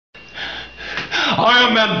I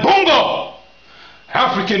am Manbungo,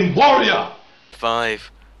 African warrior.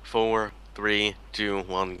 5, 4, 3, 2,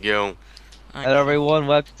 1, go. Okay. Hello everyone,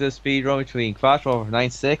 welcome to the speedrun between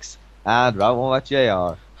Crash41596 and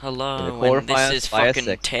Rabidwombatjr. Hello, and this is of IAS6.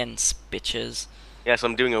 fucking tense, bitches. Yes,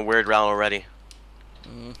 I'm doing a weird round already.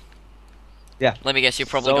 Yeah. Let me guess, you're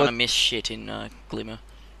probably So gonna miss shit in Glimmer.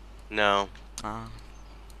 No.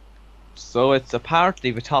 So it's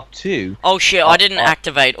apparently the top two. Oh shit, I didn't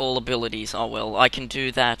activate all abilities. Oh well, I can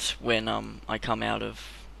do that when I come out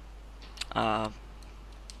of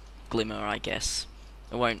Glimmer, I guess.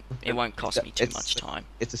 It won't cost me too much time.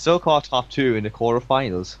 It's the so-called top two in the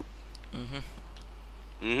quarterfinals.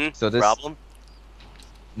 So this Problem?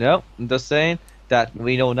 No, I'm just saying that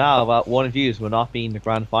we know now about one of you will not be in the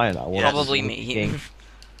grand final. Yes. Probably me.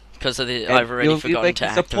 Because I've already You'll forgotten like, to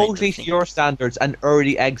activate supposedly the to thing. your standards an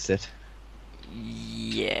early exit.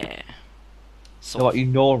 Yeah. So what you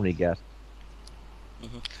normally get.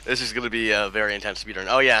 This is going to be a very intense speedrun.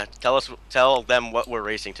 Oh yeah, tell them what we're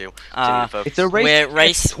racing to. It's a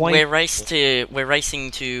race. We're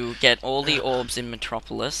racing to get all the orbs in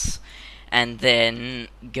Metropolis, and then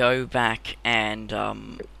go back and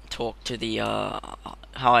talk to the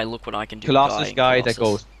how I look what I can do Colossus guy that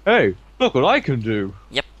goes, "Hey, look what I can do."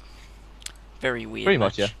 Yep. Very weird. Pretty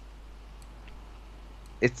much, yeah.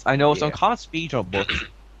 I know it's uncommon speedrun, but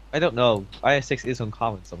I don't know. IAS6 is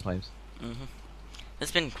uncommon sometimes.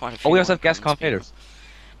 There's been quite a few. Oh, we also have guest commentators.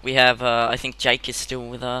 We have, I think Jake is still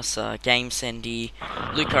with us, Game Sendy,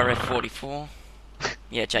 Luke RF44.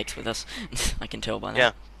 Yeah, Jake's with us. I can tell by that.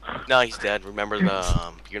 Yeah. No, he's dead. Remember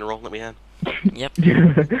the funeral that we had? Yep.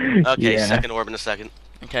 Okay, Yeah. second orb in a second.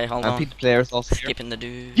 Okay, hold And on. Pete players also here. Skipping the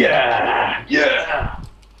dude. Yeah, yeah.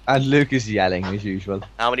 And Luke is yelling as usual.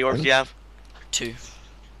 How many orbs do you have? 2.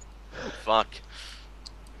 Fuck.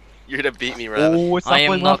 You're gonna beat me, Rabbit. Oh, it's I am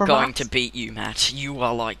going not well for going Max. to beat you, Matt. You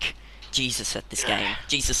are like Jesus at this game.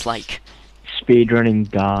 Jesus Lake. Speedrunning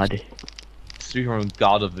god. Speedrun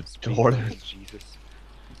god of the tournament. Jesus.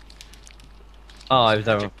 Oh, I was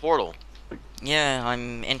there. Magic portal. Yeah,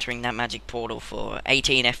 I'm entering that magic portal for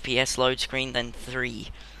 18 FPS load screen, then 3.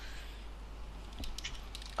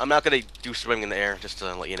 I'm not gonna do swimming in the air, just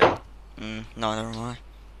to let you know. Neither am I.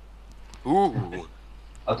 Ooh.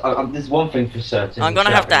 There's one thing for certain. I'm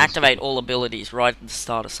gonna have to activate all abilities right at the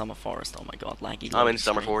start of Summer Forest. Oh my god, laggy. I'm in loading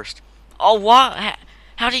Summer screen. Forest. Oh, what?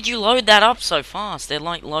 How did you load that up so fast? They're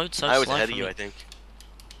like load so I was slow ahead for of you, me. I think.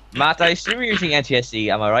 Matt, I assume you're using NTSC,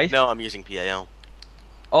 am I right? No, I'm using PAL.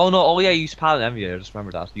 Oh no, oh yeah, you use PAL and Emulator, just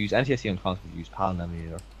remember that. You use NTSC on console, you use PAL and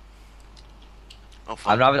Emulator. Oh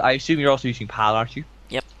fuck. I assume you're also using PAL, aren't you?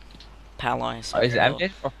 Palais. Is it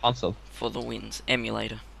Emulator or console? For the wins.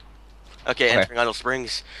 Emulator. Okay, entering Idle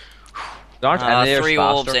Springs. There aren't emulators 3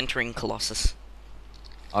 faster, orbs entering Colossus.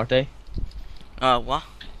 aren't they? What?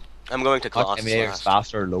 I'm going to Aren't Colossus emulators last.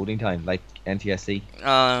 faster loading time, like NTSC?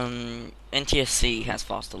 NTSC has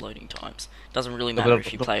faster loading times. Doesn't really No, matter but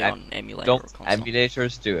if you don't play it on emulator or Don't console.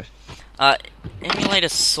 emulators do it?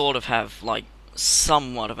 Emulators sort of have, like,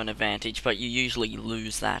 somewhat of an advantage, but you usually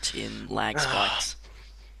lose that in lag spikes.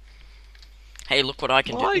 Hey, look what I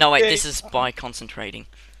can do. No, wait, this is by concentrating.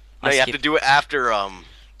 No, you have to do it after,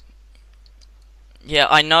 Yeah,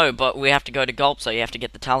 I know, but we have to go to Gulp, so you have to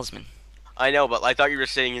get the talisman. I know, but I thought you were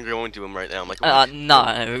saying you're going to him right now. I'm like, what?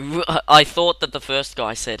 No. I thought that the first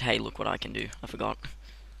guy said, hey, look what I can do. I forgot.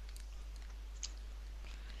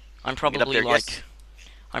 I'm probably, there, like... yes.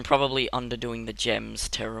 I'm probably underdoing the gems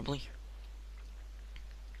terribly.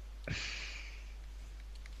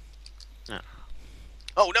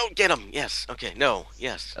 Oh, no, get him! Yes, okay, no,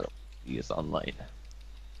 yes. He is online.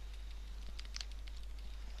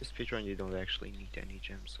 This speedrun you don't actually need any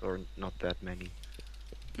gems, or not that many.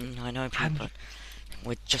 I know, but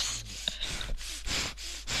we're just...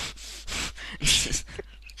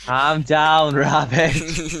 Calm down,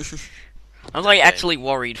 Rabbit. I'm like actually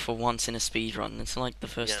worried for once in a speedrun. It's like the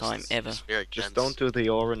first Yes, time it's ever. very Just tense. don't do the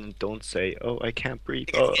Orin and don't say, oh, I can't breathe.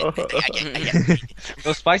 I can't.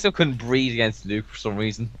 No, Spyro couldn't breathe against Luke for some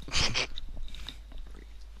reason.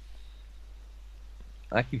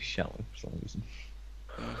 I keep shouting for some reason.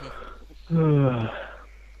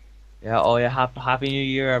 Yeah, oh yeah, happy New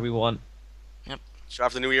Year, everyone. Start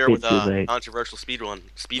off the new year It's with too a late. controversial speed one.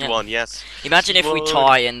 Speed Yeah. one, yes. Imagine if we Speed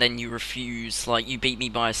tie and then you refuse, like you beat me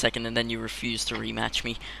by a second and then you refuse to rematch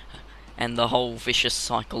me, and the whole vicious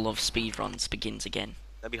cycle of speedruns begins again.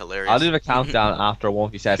 That'd be hilarious. I'll do the countdown after one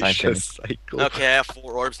of you says I'm Vicious finished. cycle. Okay, I have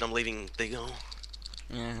 4 orbs and I'm leaving. They go.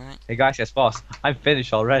 Yeah, right. Hey guys, yes boss, I'm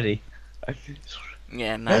finished already.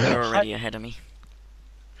 Yeah, man, you're already ahead of me.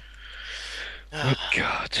 Oh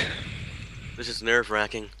god. This is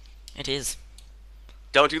nerve-wracking. It is.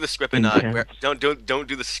 Don't do the squip in Intense. don't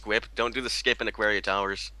do the squip. Don't do the skip in Aquaria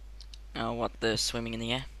Towers. Oh, what, the swimming in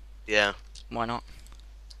the air? Yeah. Why not?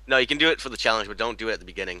 No, you can do it for the challenge, but don't do it at the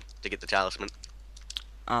beginning to get the talisman.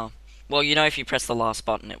 Oh. Well, you know, if you press the last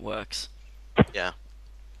button, it works. Yeah.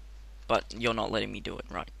 But you're not letting me do it,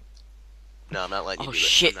 right? No, I'm not letting you Oh do it.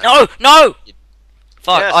 shit! I'm not- No! No! You-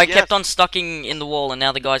 Fuck! Yes, I yes. kept on stucking in the wall, and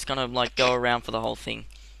now the guy's gonna like go around for the whole thing.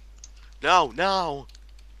 No, no.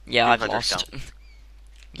 Yeah, You I've hunter lost. style.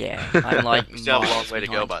 Yeah, I'm like. We still have a long miles way to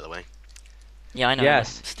go, behind. by the way. Yeah, I know.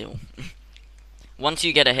 Yes. But still. Once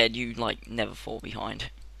you get ahead, you like never fall behind.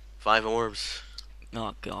 5 orbs.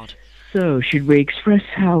 Oh god. So, should we express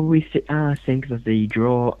how we think that the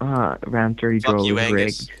draw, round 3 Fuck draw you, was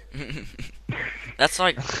Angus. rigged? That's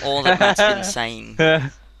like all that Matt's been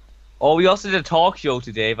saying. Oh, we also did a talk show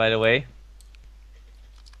today, by the way,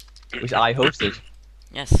 which I hosted,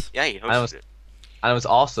 Yes. Yeah, you I was- hosted it. and it was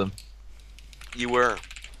awesome. You were,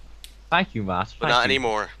 Thank you, Matt. but Thank not you.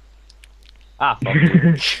 anymore. Ah, fuck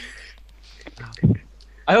you.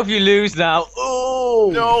 I hope you lose now. Oh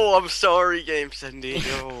No, I'm sorry, Game Cindy.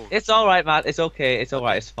 No. It's all right, Matt. It's okay. It's all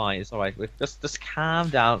right. It's fine. It's all right. Just calm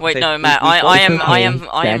down. Wait, Say- no, Matt. we- I am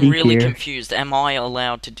Daddy really here. confused. Am I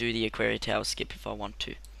allowed to do the Aquaria Tower skip if I want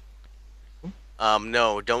to?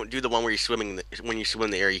 No, don't do the one where you're swimming when you swim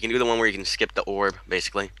in the air. You can do the one where you can skip the orb,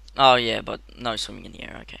 basically. Oh yeah, but no swimming in the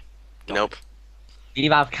air. Okay. Got Nope. We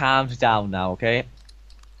have calmed down now, okay?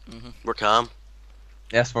 We're calm.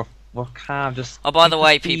 Yes, we're calm. Just. Oh, by the keep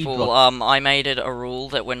way, speed people, up. I made it a rule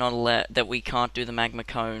that we're not allowed, that we can't do the magma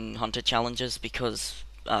cone hunter challenges because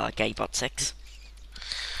gay butt sex.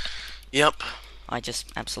 Yep. I just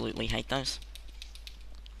absolutely hate those.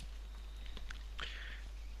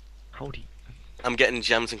 Howdy. I'm getting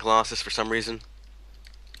gems and Colossus for some reason.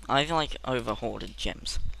 I've like over hoarded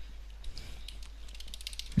gems.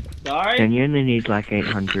 Sorry. And you only need like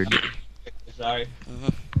 800. Sorry.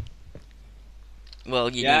 Well,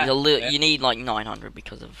 you Yeah, need a yeah. you need like 900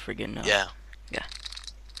 because of friggin' Yeah.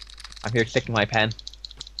 I'm here sticking my pen.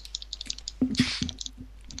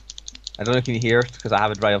 I don't know if you can hear it because I have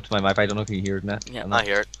it right up to my mic. I don't know if you can hear it now. Yeah. I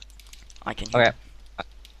hear it. I can hear. Okay. I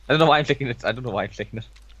don't know why I'm clicking it. I don't know why I'm clicking it.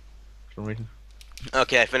 For some reason.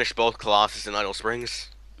 Okay, I finished both Colossus and Idle Springs.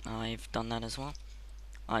 I've done that as well.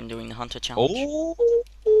 I'm doing the hunter challenge.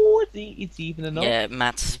 Oh, it's even enough. Yeah,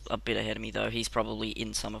 Matt's a bit ahead of me though. He's probably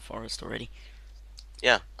in Summer Forest already.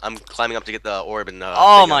 Yeah, I'm climbing up to get the orb and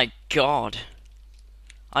Oh thing my god.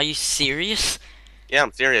 Are you serious? Yeah,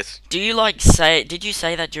 I'm serious. Do you like say? Did you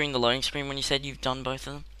say that during the loading screen when you said you've done both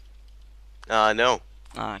of them? No.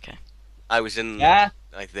 Ah, okay. I was in, Yeah.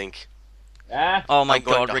 I think. Yeah. Oh my I'm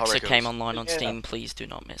going god, to Rixer Horror came Ghost. online on Yeah. Steam. Please do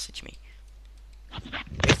not message me.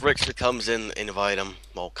 If Rickster comes in, invite him.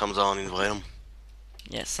 Well, comes on, invite him.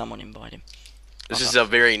 Yeah, someone invite him. This Okay. is a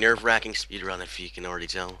very nerve-wracking speedrun, if you can already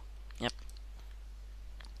tell.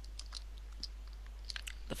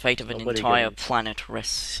 The fate of an Nobody entire getting- planet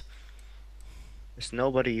rests. Is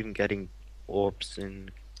nobody even getting orbs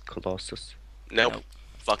in Colossus? Nope. Nope.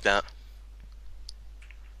 Fuck that.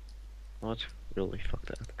 What? Really? Fuck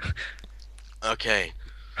that. Okay.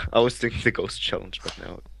 I was doing the ghost challenge, but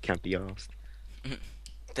now it can't be asked.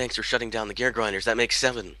 Thanks for shutting down the gear grinders. That makes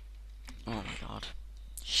 7. Oh my god.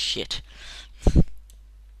 Shit.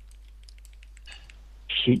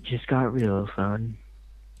 Shit just got real, son.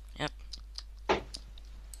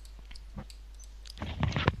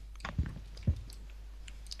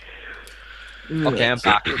 Okay, I'm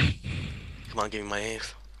back. Come on, give me my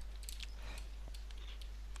 8th.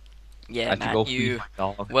 Yeah, I have to Matt, go feed you my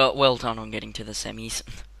dog. well done on getting to the semis.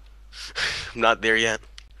 I'm not there yet.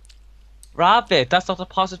 Rabbit, that's not a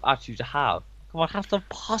positive attitude to have. Come on, have some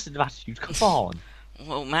positive attitude. Come on.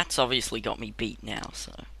 Well, Matt's obviously got me beat now,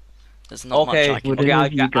 so there's not Okay, much I can Would do. okay, any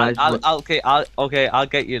of you guys I'll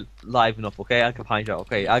get you live enough. Okay, I'll give a hand job.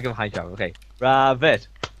 Okay, I'll give a hand job. Okay, Rabbit,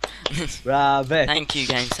 Rabbit, Thank you,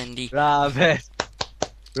 Game Cindy. Rabbit,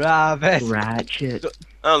 Rabbit. Ratchet.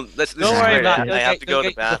 Oh, this Don't is worry great. about it. I have to go to You'll the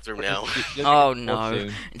get- bathroom now. Oh no.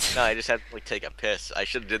 No, I just had to like take a piss. I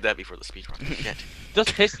should have did that before the speedrun. Shit.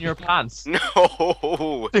 Just piss in your pants.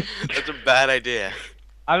 No, that's a bad idea.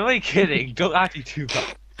 I'm only kidding. Don't actually do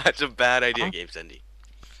that. That's a bad idea, Game Cindy.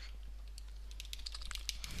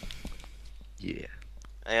 Yeah.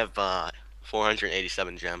 I have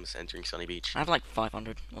 487 gems entering Sunny Beach. I have like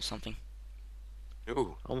 500 or something.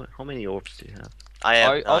 Ooh, How many orbs do you have? I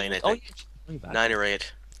have Oh, 9, I think. oh, bad. 9 or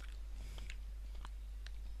 8.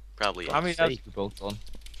 Probably. How many Say- have you both done?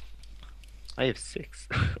 I have 6.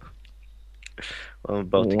 Well, I'm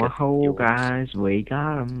about to get the Whoa, orbs. guys, we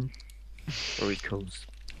got him. Or it goes.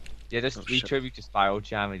 Yeah, this Oh, we shit. tribute to Spyro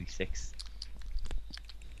Jam 86.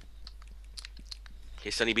 Okay,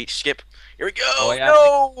 Sunny Beach, skip. Here we go. Oh, yeah.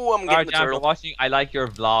 No, I'm Alright, getting the Dan, for turtle. watching. I like your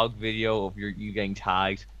vlog video of you getting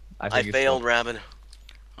tagged. I think it's failed, fun. Rabbit.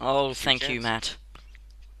 Oh, thank you, chance. Matt.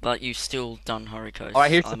 But you've still done Horiko's. Alright,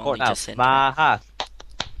 here's I'm support only now. just My hat. Oh,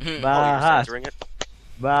 you're My hat. censoring it?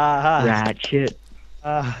 My hat. Ratchet.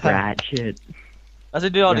 My hat. Ratchet. That's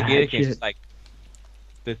what do all the gear Ratchet. games. It's like.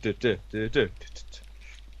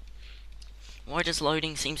 Why does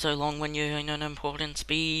loading seem so long when you're in an important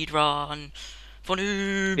speed run? For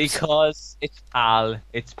noobs! Because it's PAL.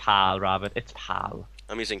 It's PAL, Rabbit. It's PAL.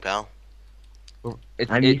 I'm using PAL. I'm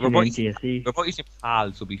We're using both NTSC. using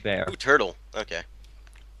PAL, to be fair. Ooh, turtle. Okay.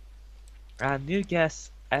 And new guess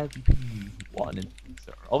LP1 in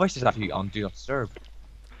Oh, Rex is actually on Do Not Disturb.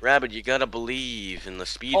 Rabbit, you gotta believe in the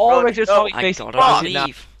speed Oh, run. Rex is No, probably I facing gotta fuck.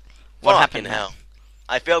 believe. What fucking happened hell. now?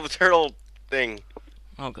 I failed the turtle thing.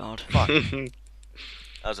 Oh god.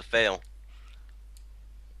 That was a fail.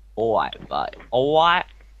 Alright, bye. Alright.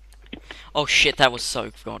 Oh shit, that was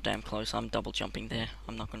so goddamn close. I'm double jumping there.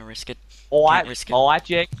 I'm not gonna risk it. Alright. risk it. Alright,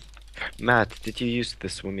 Jake. Matt, did you use the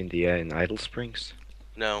swim in the air in Idle Springs?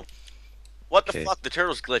 No. What the Okay. fuck? The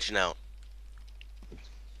turtle's glitching out.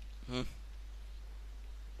 Hmm.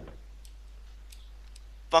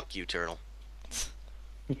 Fuck you, turtle.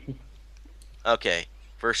 Okay.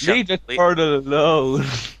 First shot. Leave the complete. turtle alone.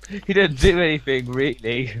 He didn't do anything,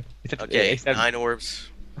 really. Okay, Except 9 orbs.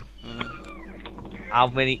 how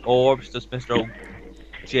many orbs does Mr.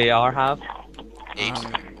 JR have?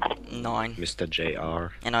 8. 9. Mr.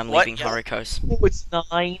 JR. And I'm What? leaving Yeah. Horiko's. Oh, it's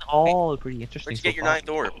 9 all. Pretty interesting. Where'd you get your 9th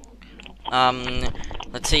orb?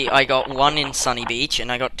 Let's see, I got 1 in Sunny Beach,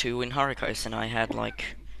 and I got 2 in Horiko's, and I had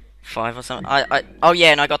like 5 or something. Oh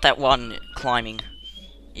yeah, and I got that 1 climbing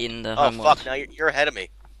in the Oh homeworld. fuck, now you're ahead of me.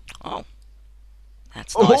 Oh.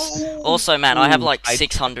 That's nice. Also, man, I have like I-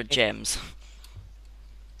 600 gems.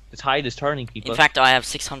 The tide is turning, people. In fact, I have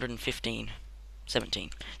 615. 17.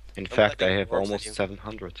 In I'm fact, I getting have orbs almost with you.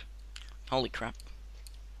 700. Holy crap.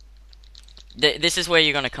 This is where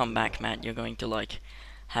you're gonna come back, Matt. You're going to, like,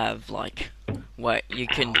 have, like, where you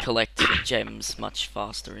can collect gems much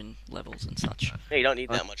faster in levels and such. Hey, you don't need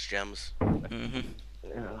that much gems. Mm-hmm.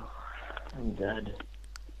 Oh, I'm dead.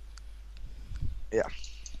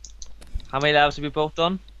 How many levels have we both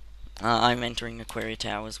done? I'm entering Aquaria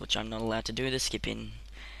Towers, which I'm not allowed to do the skip in,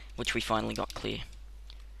 which we finally got clear.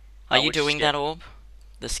 Are you which doing skip? that orb?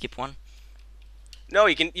 The skip one? No,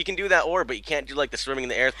 you can do that orb, but you can't do like the swimming in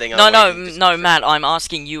the air thing. No, otherwise no, you just- no, Matt, I'm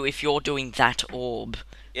asking you if you're doing that orb.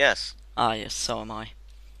 Yes. Ah, yes, so am I.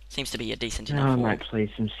 Seems to be a decent Now I enough might orb.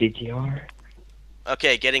 play some CTR.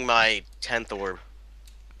 Okay, getting my 10th orb.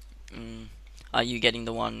 Are you getting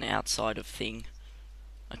the one outside of Thing?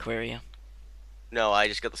 Aquaria? No, I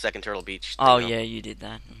just got the second Turtle Beach. Oh, thing, though. yeah, you did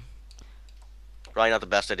that. Probably not the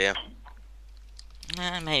best idea.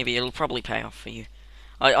 Maybe, it'll probably pay off for you.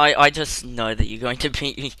 I just know that you're going to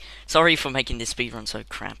be... Sorry for making this speedrun so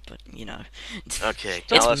crap, but, you know. Okay,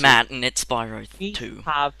 tell It's us- Matt and it's Spyro You 2.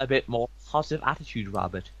 have a bit more positive attitude,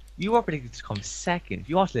 Rabbit. You are predicted to come second.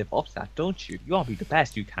 You want to live up to that, don't you? You want to be the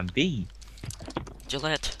best you can be.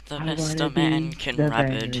 Gillette, the I best wanna a man be can the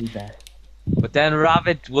rabbit. very best. But then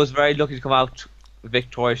Rabbit was very lucky to come out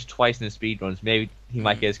victorious twice in the speedruns. Maybe he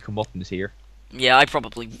might get his comeuppance here. Yeah, I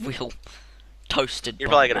probably will. Toasted You're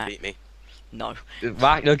by probably gonna Matt. beat me. No.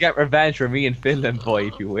 Matt, you'll get revenge for me in Finland, boy,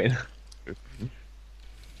 if you win.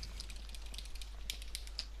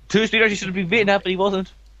 Two speedruns he should have been beaten at, but he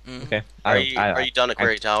wasn't. Mm. Okay. Are you done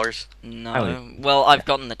Aquaria Towers? No. Well, I've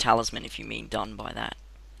gotten the talisman if you mean done by that.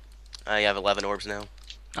 I have 11 orbs now.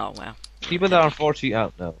 Oh, wow. People that are unfortunately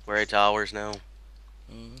out now. Aquaria Towers now.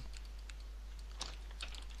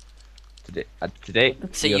 Today.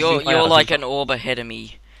 See, you'll you're like an orb ahead of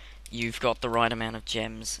me. You've got the right amount of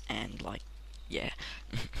gems, and, like, yeah.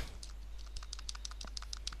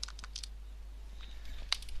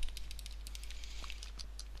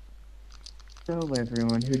 So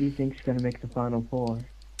everyone, who do you think's gonna make the final four?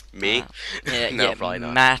 Me? Yeah, No, yeah, probably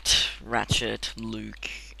not. Matt, Ratchet, Luke,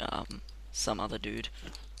 some other dude.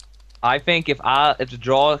 I think if the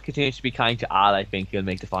draw continues to be kind to Al, I think he'll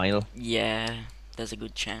make the final. Yeah, there's a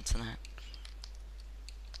good chance of that.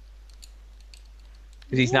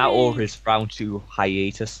 Because he's now over his round 2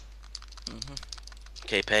 hiatus.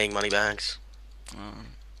 Okay, paying money bags.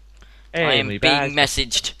 Hey, I am my being bags.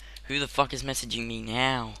 messaged. Who the fuck is messaging me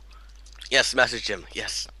now? Yes, message him.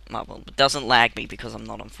 Yes. Oh, well, it doesn't lag me because I'm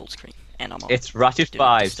not on full screen, and I'm on. It's Ratchet Do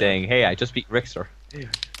 5 this saying, hey, I just beat Rixer.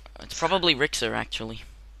 It's probably Rixer actually.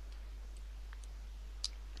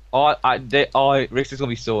 Rixer's gonna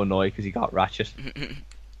be so annoyed because he got Ratchet.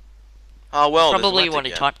 Oh well. there's Probably one what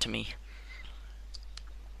he again. typed to me.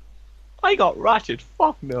 I got Ratchet.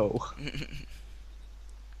 Fuck no.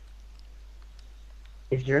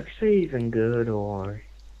 Is Rexy even good or?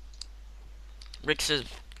 Rix is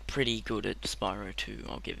pretty good at Spyro too,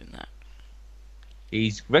 I'll give him that.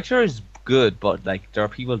 Rexer is good, but like there are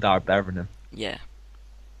people that are better than him. Yeah.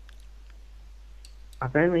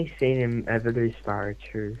 I've only seen him ever do Spyro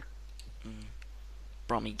 2.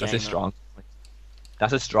 Brummy That's gamer. a strong point.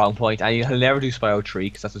 That's a strong point. And he'll never do Spyro 3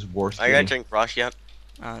 because that's his worst Are you game. entering Crush yet?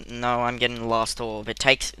 No, I'm getting the last orb.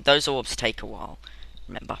 Those orbs take a while.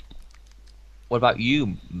 Remember. What about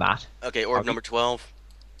you, Matt? Okay, orb number 12.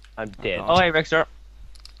 I'm dead. Oh, hey, Rexer.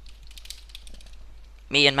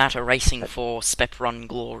 Me and Matt are racing for Speprun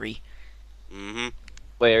glory. Mm-hmm.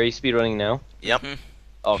 Wait, are you speedrunning now? Yep. Mhm.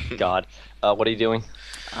 Oh god. What are you doing?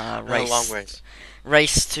 Race. Long race.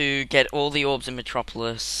 Race to get all the orbs in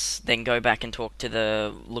Metropolis, then go back and talk to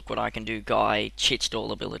the look what I can do guy, Chtiched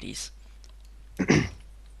All abilities.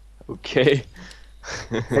 Okay.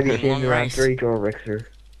 Have you seen Long the round race. 3 draw, Rexer?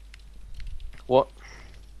 What?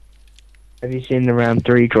 Have you seen the round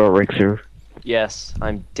 3 draw, Rexer? Yes,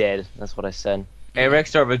 I'm dead. That's what I said. Hey,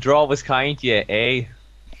 Rexer, the draw was kind to you, eh?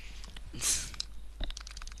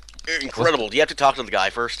 Incredible. Do you have to talk to the guy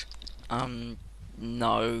first?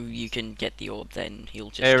 No, you can get the orb then, he'll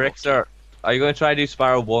just Hey, talk to Rexer, are you going to try to do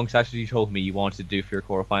Spyro 1? Because that's what you told me you wanted to do for your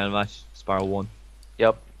quarterfinal match, Spyro 1.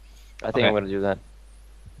 Yep. I think Okay. I'm gonna do that.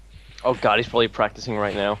 Oh god, he's probably practicing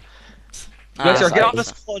right now. Rexer, yes, get I- on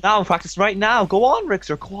this call now and practice right now. Go on,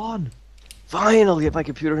 Rexer, go on. Fine, I'll get my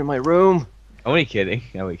computer in my room. I'm only kidding.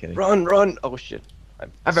 I'm only kidding. Run, run! Oh shit.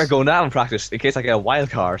 I better go now and practice in case I get a wild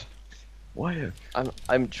card. Wild.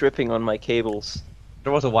 I'm tripping on my cables.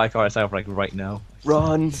 There was a wild card I signed up for like right now.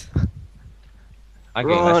 Run! I'm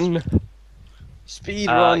getting this. Run! Speed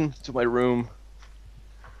run to my room.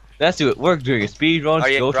 Let's do it. We're doing a speed run. Are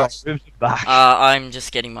you Go to our cross? rooms and back. I'm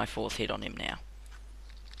just getting my 4th hit on him now.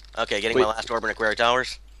 Okay, getting Wait. my last orb in Aquaria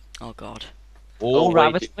Towers. Oh god. Oh, wait.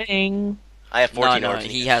 rabbit wing. I have 14 No, orbs.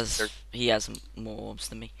 he has more orbs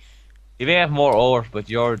than me. You may have more orbs, but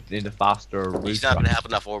you're in the faster route. He's not gonna have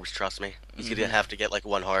enough orbs, trust me. He's gonna Mhm. have to get like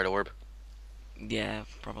one hard orb. Yeah,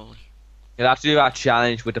 probably. You'll have to do that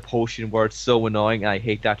challenge with the potion where it's so annoying, and I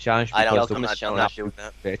hate that challenge I don't, because I'm the not challenge. doing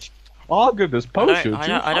that. bitch. Oh goodness, potion.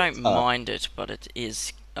 I don't mind it, but it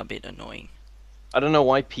is a bit annoying. I don't know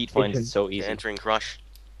why Pete finds it so Okay, easy. entering Crush.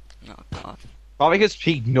 Oh god. Probably because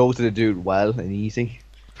Pete knows how to do it well and easy.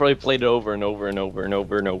 Probably played it over and over and over and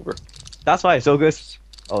over and over. That's why it's so good.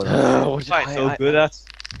 Oh no. What That's why it's I- so I- good at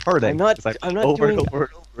hurting. I'm not- It's like I'm not over doing- and over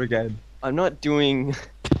and over again. I'm not doing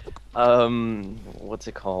what's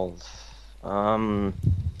it called?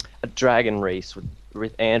 A dragon race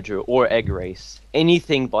with Andrew or egg race.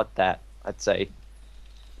 Anything but that, I'd say.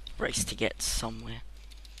 Race to get somewhere.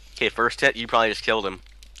 Okay, first hit, you probably just killed him.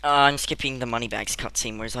 I'm skipping the moneybags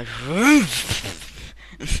cutscene where it's like.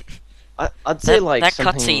 I'd say like that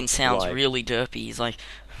something cutscene sounds like, really derpy. He's like,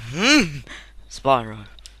 Spyro.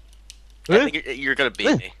 I think you're gonna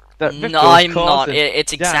beat me. No, I'm not. It,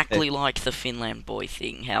 It's exactly like the Finland boy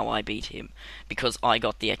thing, how I beat him. Because I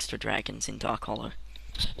got the extra dragons in Dark Hollow.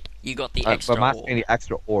 You got the extra But Matt's orb. getting the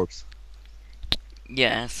extra orbs.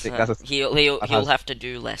 Yes, think that's a- he'll that has- have to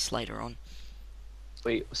do less later on.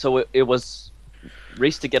 Wait, so it was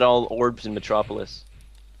race to get all orbs in Metropolis.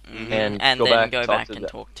 Mhm. And and go then back, go talk back to and the-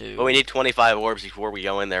 talk to. But we need 25 orbs before we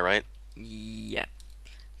go in there, right? Yeah.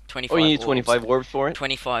 25 Oh, you need orbs. 25 orbs for it?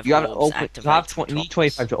 25 You have to orbs open. You activates have you need Metropolis.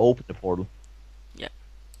 25 to open the portal.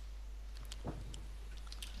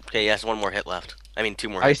 Okay, yes, one more hit left. I mean, two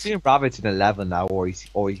more I hits. assume Rabbit's in 11 now, or he's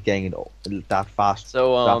getting it that fast.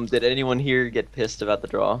 So did anyone here get pissed about the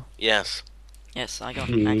draw? Yes. Yes, I got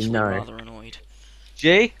Yeah, actually no. rather annoyed.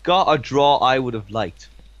 Jay got a draw I would have liked.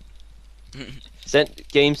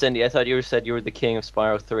 Game Sandy, I thought you said you were the king of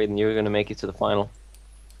Spyro 3 and you were gonna make it to the final.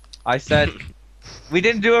 I said we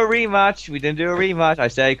didn't do a rematch. We didn't do a rematch. I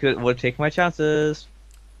said I would take my chances.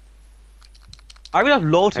 I would have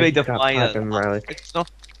loved to I make the got final. Platinum Relic. It's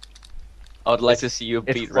not. I would like to see you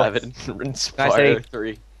it's beat rough. Rabbit in I Spyro say-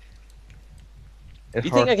 3. It You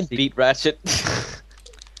think I hurts. can beat Ratchet?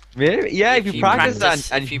 Maybe? Yeah, if you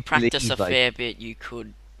practice and if you practice believe, a like- fair bit, you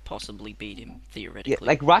could possibly beat him theoretically. Yeah,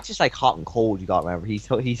 like Ratchet's like hot and cold. You got to remember.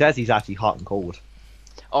 He says he's actually hot and cold.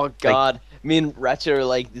 Oh god, me and Ratchet are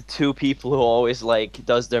like the two people who always like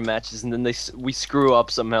does their matches and then we screw up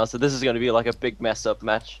somehow. So this is gonna be like a big mess up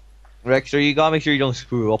match. Rex, you gotta make sure you don't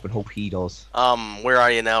screw up and hope he does. Where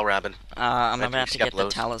are you now, Rabin? I'm I think about to get the Skeplos.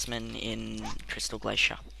 talisman in Crystal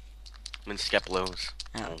Glacier. I'm in Skeplos.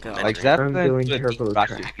 Oh Oh, god. man. Like that. I'm doing turbo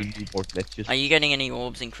Ratchet. track. We need more glitches. Are you getting any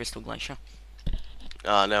orbs in Crystal Glacier?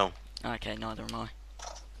 No. Okay, neither am I.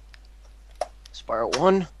 Spyro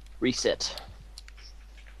 1, reset.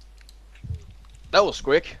 That was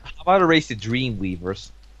quick. How about a race to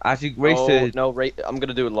Dreamweavers? Actually, race to... No, I'm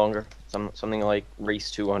gonna do it longer. Something like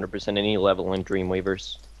race to 100% any level in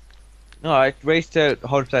Dreamweavers. No, I race to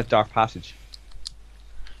 100% Dark Passage.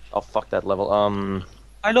 Oh, fuck that level.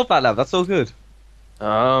 I love that level, that's so good.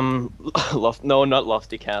 No, not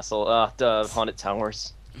Lofty Castle. The Haunted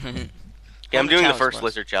Towers. Yeah, I'm doing the first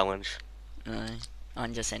lizard challenge.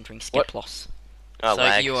 I'm just entering skip loss. Oh, So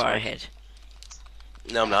lag, you are sorry. ahead.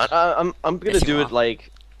 No, I'm not. I'm gonna Yes, you do are. it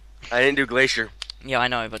like... I didn't do Glacier. Yeah, I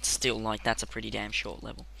know, but still, like, that's a pretty damn short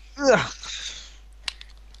level.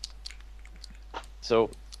 So...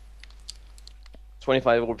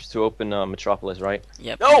 25 orbs to open Metropolis, right?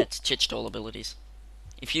 Yep, No! it's Chtiched All abilities.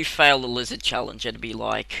 If you fail the lizard challenge, it'd be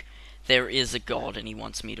like, there is a god and he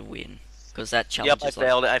wants me to win. Because that challenge Yep, I is like...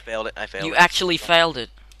 failed it. I failed it. I failed You it. actually failed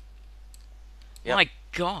it. Yep. My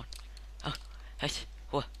god. Oh,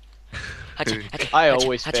 what? I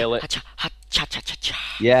always fail it.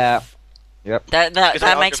 Yeah. Yep. That Because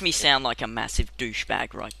I makes me underflamed. sound like a massive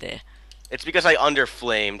douchebag right there. It's because I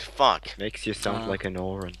underflamed. Fuck. Makes you sound like an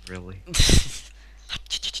Oran, really.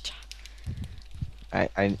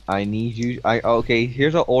 I need you... Okay,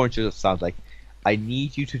 here's what orange sounds like. I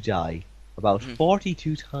need you to die about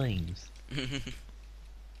 42 times.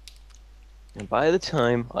 And by the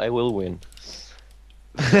time I will win.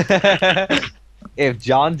 If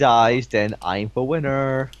John dies, then I'm the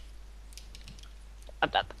winner.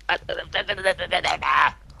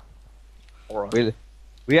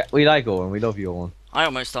 We like Owen. We love you, Owen. I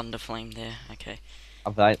almost underflamed there. Okay.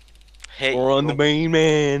 I'm fine. Hey, Or on the main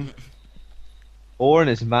man. Owen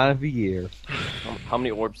is man of the year. How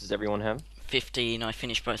many orbs does everyone have? 15. I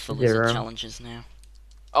finished both the lizard 0. challenges now.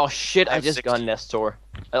 Oh shit, I I have just 60. got Nestor.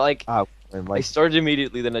 I Like, started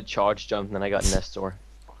immediately, then a charge jump, and then I got Nestor.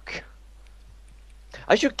 Fuck.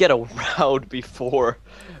 I should get a route before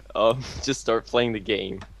just start playing the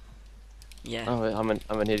game. Yeah. Oh, I'm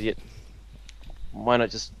an idiot. Why not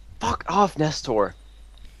just fuck off, Nestor?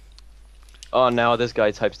 Oh, now this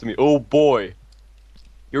guy types to me, "Oh boy,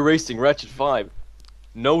 you're racing Ratchet 5."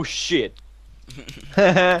 No shit.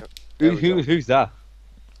 There we go. who's that?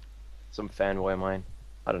 Some fanboy of mine.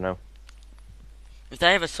 I don't know. If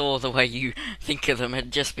they ever saw the way you think of them,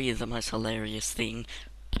 it'd just be the most hilarious thing.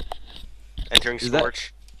 Entering Is that-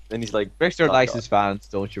 Scorch. Then he's like, Rickster "Fuck likes off." his fans,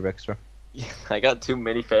 don't you, Rickster? I got too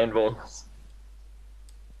many fanboys.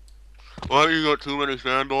 Why you got too many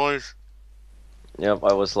fanboys? Yep,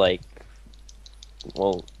 I was like,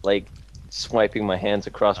 well, like swiping my hands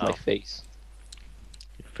across my face.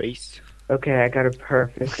 Your face. Okay, I got a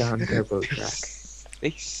perfect on turbo track.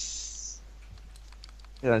 Face.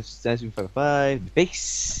 That's 5.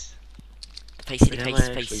 Face. Face But it, am I face,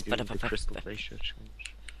 actually face. doing the Crystal Glacier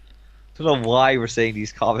challenge? I don't know why we're saying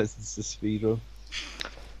these comments. It's the speedrun.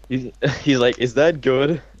 He's like, "Is that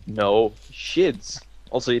good?" No, shits.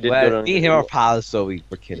 Also, you did good Well, on me and him are pals, so we're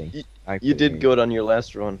kidding. you did good on your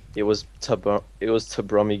last run. It was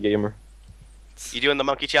Tabrummy Gamer. You doing the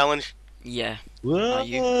monkey challenge? Yeah. Whoa! Are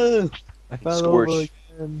you? I fell Scorch. over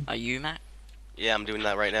again. Are you, Matt? Yeah, I'm doing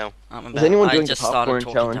that right now. Is anyone I doing the just popcorn started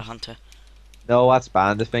talking challenge? to Hunter. No, that's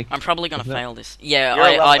banned, I think. I'm probably gonna Isn't it? fail this. Yeah, You're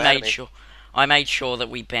allowed I to made enemy. sure. I made sure that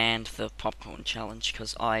we banned the popcorn challenge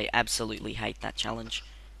because I absolutely hate that challenge.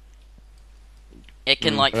 It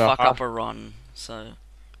can like Yeah. fuck up a run. So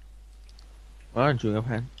Aren't you,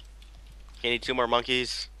 man? You need 2 more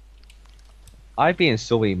monkeys. I've been in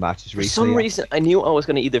so many matches For recently. some reason, I knew I was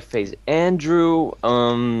gonna either face Andrew.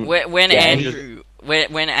 when yeah, Andrew,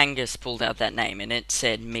 when Angus pulled out that name and it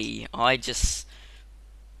said me, I just.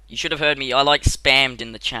 You should have heard me. I like spammed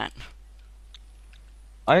in the chat.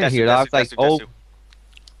 I didn't Desu, hear that. I was Desu, like, Desu,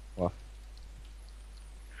 oh, Desu.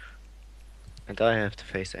 And I have to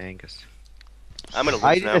face Angus. I'm gonna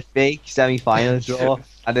I lose did now. a fake semi-final draw,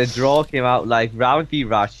 and the draw came out like Rabbit v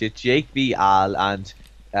Ratchet, Jake v Al, and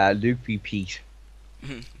Luke v Pete.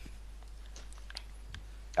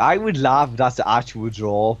 I would laugh if that's the actual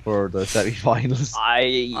draw for the semi-finals.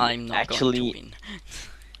 I'm not actually going to win.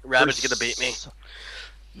 Rabbit's gonna beat me.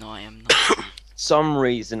 No, I am not. some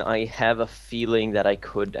reason I have a feeling that I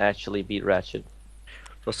could actually beat Ratchet.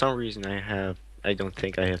 For some reason, I don't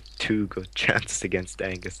think I have 2 good chances against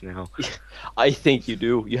Angus now. I think you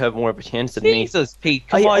do. You have more of a chance than me. Jesus, Pete,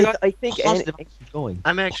 come on! I think Positive attitude going.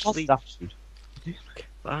 I'm actually, Positive attitude.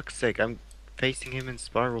 fuck's sake, I'm facing him in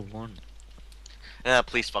Spyro 1.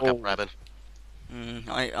 Please fuck up, Rabbit.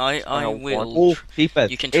 I will. Oh, keep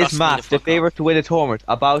it. You can trust Is me to Matt the fuck up. favorite to win a tournament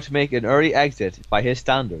about to make an early exit by his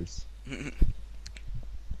standards?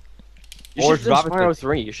 You Or should have done Rabbit. Spyro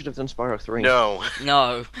 3. You should have done Spyro 3. No.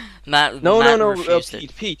 No, Matt. No, Matt no, no. refused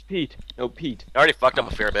it. Pete. No, Pete. I already fucked up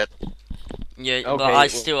a fair bit. Yeah, but Okay, I well-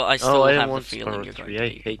 still Oh, have I didn't the want feeling Spyro you're going 3. to I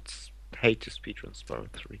beat. hate to speedrun Spyro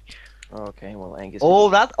 3. Okay, well, Angus.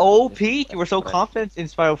 Pete, you were so confident in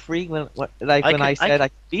Spyro 3 when I said I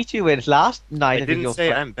could beat you in it last night. I think didn't you'll say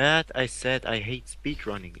fight- I'm bad. I said I hate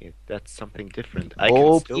speedrunning it. That's something different. I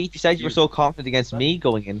can still Pete, you said you were beat so confident against me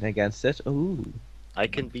going in against it. Ooh. I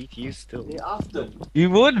can beat you still. You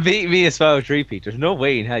would beat me in Spyro 3, Pete. There's no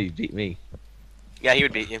way in hell you'd beat me. Yeah, he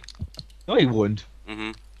would beat you. No, he wouldn't.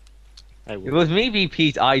 Mm-hmm. I If it will. was me beat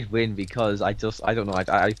Pete, I'd win because I don't know,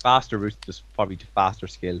 I faster route, just probably faster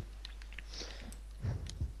skill.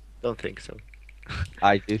 Don't think so.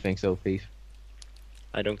 I do think so, Pete.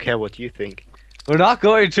 I don't care what you think. We're not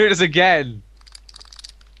going through this again!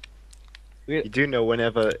 You do know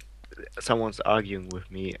whenever someone's arguing with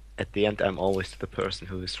me, at the end I'm always the person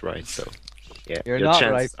who is right. So yeah, You're your not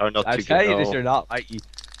chances are not I too tell good. you this, No. you're not right.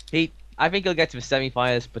 Pete, I think you'll get to the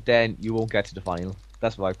semi-finals, but then you won't get to the final.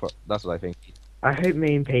 That's what I think. I hope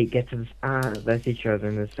me and Pete get to versus each other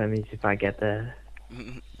in the semis if I get there.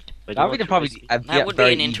 But That you would want probably to race me? That would be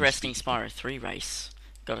very an easy. interesting Spyro 3 race.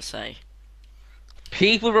 Gotta say.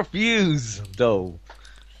 People refuse, though.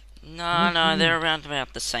 No, they're around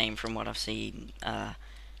about the same from what I've seen.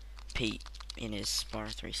 Pete in his Spyro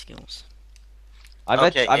 3 skills. I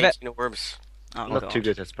bet. Okay, I bet. 18 orbs. Oh, Not God. too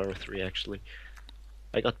good at Spyro 3 actually.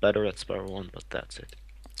 I got better at Spyro 1, but that's it.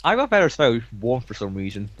 I got better at Spyro 1 for some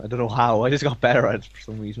reason. I don't know how. I just got better at it for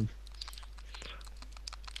some reason.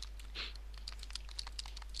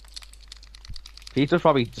 Pete will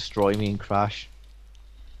probably destroy me in Crash.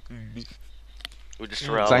 We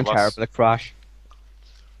destroy all 'Cause I'm of us. terrible at Crash.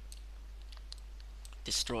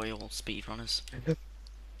 Destroy all speedrunners.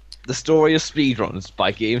 The story of speedruns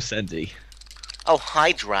by Game Sandy. Oh,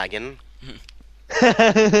 hi, dragon.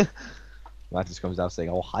 Matt just comes out saying,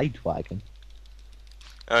 "Oh, hi, Dragon."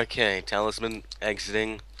 Okay, talisman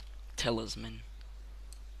exiting. Talisman.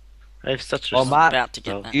 I have such a Oh, Matt, About to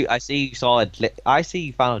get well, that. I see you saw a glitch. I see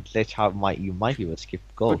you found a glitch. How you might be able to skip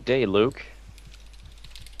goal. Good day, Luke.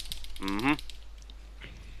 Mm-hmm.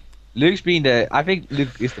 Luke's been the. I think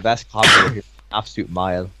Luke is the best commentator here. Absolute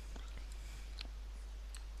mile.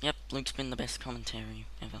 Yep, Luke's been the best commentary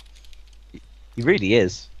ever. He really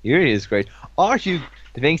is. He really is great. Aren't you?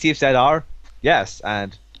 The things you've said are yes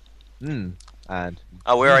and and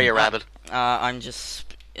Oh, where are you, Rabbit? I'm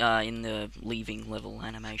just in the leaving level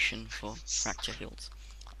animation for Fracture Hills.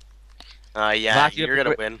 Yeah, Matt, you you're have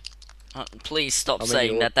gonna to win. Please stop How many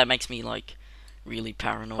saying or- that. That makes me like really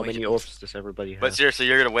paranoid. How many orbs does everybody have? But seriously,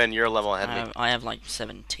 you're gonna win. You're a level ahead of me. I have like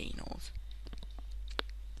 17 orbs.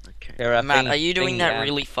 Okay. Here, I Matt, think- are you doing think, that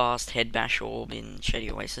really fast head bash orb in Shady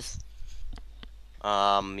Oasis?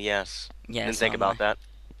 Yes. Yes. Didn't think about that.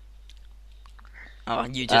 Oh,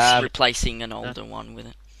 you just Um, replacing an older one with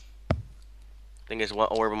it. Thing is, what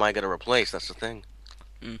orb am I gonna replace? That's the thing.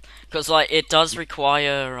 Because like it does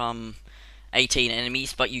require 18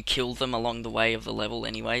 enemies, but you kill them along the way of the level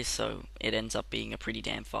anyway, so it ends up being a pretty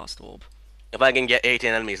damn fast orb. If I can get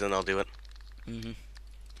 18 enemies, then I'll do it.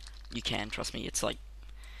 You can, trust me. It's like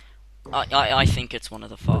I think it's one of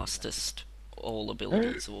the fastest all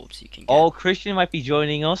abilities orbs you can get. Oh, Christian might be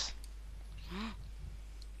joining us.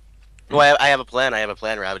 Well, I have a plan. I have a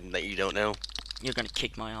plan, Rabbit, that you don't know. You're gonna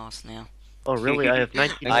kick my ass now. Oh really? I have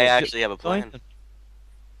 19 I orbs. actually have a Join plan. them.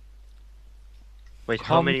 Wait,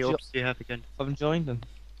 how Come many jo- orbs do you have again? Come join them.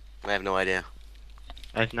 I have no idea.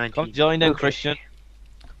 I have 19. Come join them, Christian.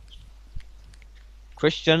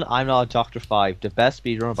 Christian, I'm not Dr. 5, the best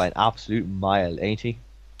speedrunner by an absolute mile, ain't he?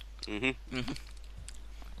 Mm-hmm.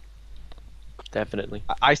 Definitely.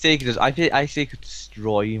 I say he could just, I say he could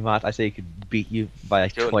destroy you, Matt. I say he could beat you by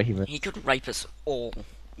like Good. 20 minutes. He could rape us all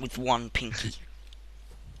with one pinky.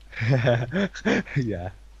 Yeah.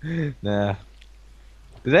 Nah.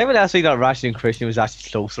 Does anyone else think that Ratchet and Christian was actually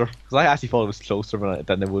closer? Because I actually thought it was closer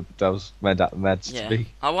than it would. That was meant to Yeah. be.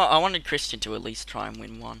 I wanted Christian to at least try and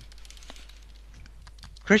win one.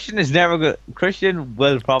 Christian is never good. Christian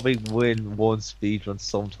will probably win one speedrun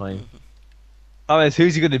sometime. Oh,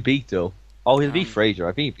 who's he gonna beat though? Oh, he'll beat Fraser.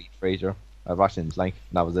 I think he beat Fraser. Ratchet and Clank.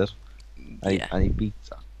 That was it. And, Yeah. and he beat.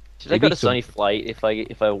 Should I go to beat some- Sunny Flight if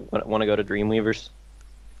I want to go to Dreamweavers?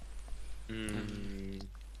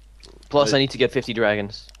 Plus, I need to get 50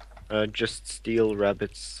 dragons. Just steal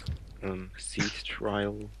Rabbit's seed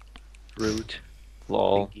trial route.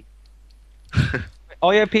 Lol. thingy. Oh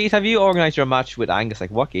yeah, Pete, have you organized your match with Angus? Like,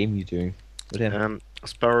 what game are you doing with him?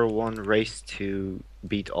 Spyro 1 race to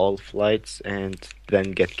beat all flights and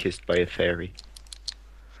then get kissed by a fairy.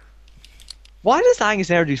 Why does Angus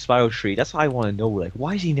never do Spyro 3? That's what I want to know. Like,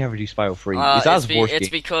 why does he never do Spyro 3? Is that his worst it's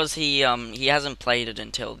game? because he hasn't played it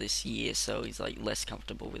until this year, so he's like less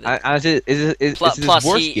comfortable with it. And is his Plus,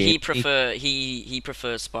 worst game? he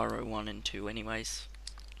prefers Spyro 1 and 2 anyways.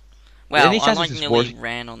 Well, Any I chance like it's his nearly worst-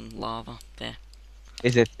 ran on lava there.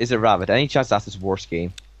 Is it Rabbit? Any chance that's his worst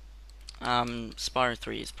game? Spyro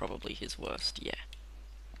 3 is probably his worst,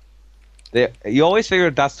 yeah. You always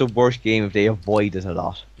figure that's the worst game if they avoid it a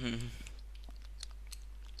lot. Mhm.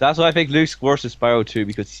 That's why I think Luke's worse is Spyro 2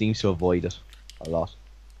 because he seems to avoid it a lot.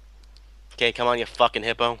 Okay, come on, you fucking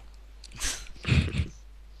hippo.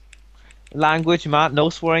 Language, Matt. No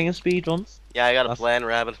swearing in speedruns. Yeah, I got a That's- plan,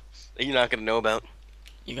 Rabbit. That you're not gonna know about.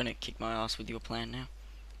 You're gonna kick my ass with your plan now.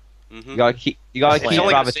 Mm-hmm. You gotta keep It's only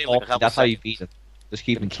gonna Rabbit save, like, a talking. couple That's how you seconds. beat him. Just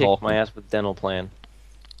keep him Kick talking. my ass with dental plan.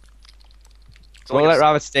 Don't let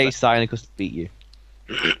Rabbit stay silent because he'll beat you.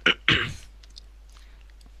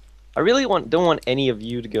 I really don't want any of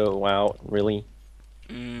you to go out, really.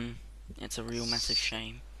 It's a real massive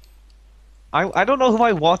shame. I don't know who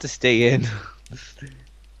I want to stay in.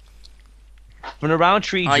 From the round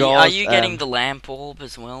 3 Are draws. you getting the lamp orb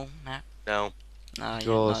as well, Matt? No. Nah, yeah,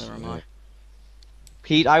 Draws, neither am I.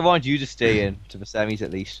 Pete, I want you to stay in to the semis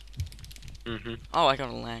at least. Mm-hmm. Oh, I got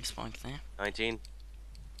a lag spike there. 19.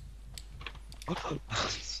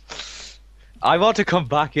 I want to come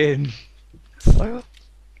back in.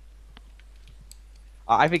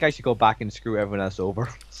 I think I should go back and screw everyone else over.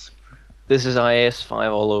 This is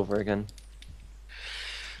IAS6 all over again.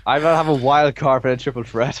 I'd rather have a wild card than a triple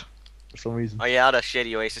threat for some reason. Are you out of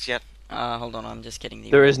Shady Oasis yet? Hold on, I'm just getting the.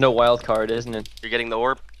 There orb. is no wild card, isn't it? You're getting the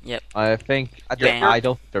orb? I think Yeah. I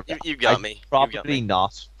don't. You got me. You got Probably me.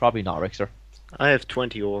 not. Probably not, Richter. I have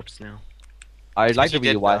 20 orbs now. I'd like You to be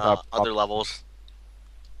a did, wild card. other levels.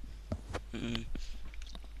 Mm.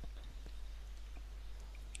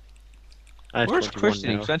 I have Where's 21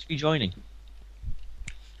 Christian? now. He's meant to be joining.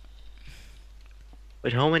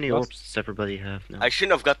 Wait, how many What's- orbs does everybody have now? I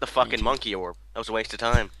shouldn't have got the fucking monkey orb. That was a waste of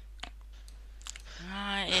time.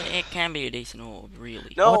 It can be a decent orb,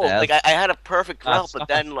 really. No, What like I had a perfect route, That's but not-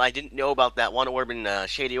 then I didn't know about that one orb in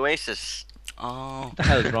Shady Oasis. Oh. What the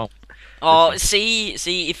hell is wrong? Oh, see,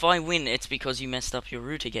 if I win, it's because you messed up your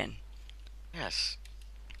route again. Yes.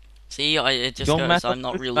 See, it just Don't goes, mess up I'm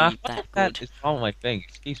not with really What that the hell good. is wrong with my thing?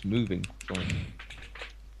 It keeps moving.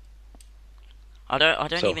 I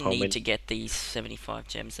don't So even how need many- to get these 75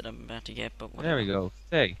 gems that I'm about to get, but There we go.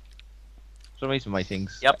 Stay. For some reason my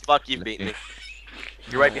things. Yep, fuck, you've beaten me.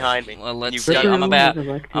 You're right behind me. Well, let's You've see, got I'm it.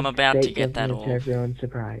 about to get that orb. Everyone's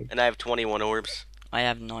surprised. And I have 21 orbs. I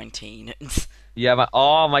have 19. Yeah,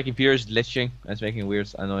 my computer's glitching. It's making weird,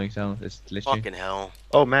 annoying sounds. It's glitching. Fucking hell.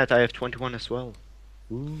 Oh, Matt, I have 21 as well.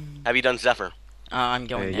 Have you done Zephyr? I'm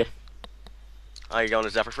going there. Yep. Oh, you're going to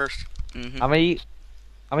Zephyr first? How many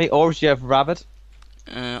orbs do you have, Rabbit?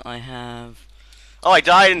 I have. Oh, I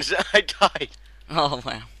died and I died. Oh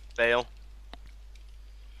wow. Fail.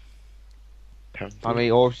 How many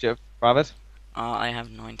orbs do you have, Rabbit? I have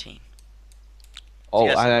 19. Oh,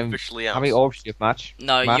 Yes, and I'm officially out. how many orbs do you have, Match?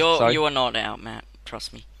 No, Matt, sorry. you are not out, Matt.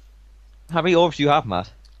 Trust me. How many orbs do you have, Matt?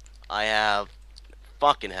 I have...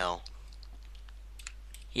 Fucking hell.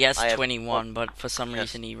 He has I have 21, but for some Yes.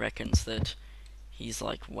 reason he reckons that he's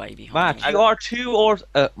like way behind. Matt, me. you are 2 orbs.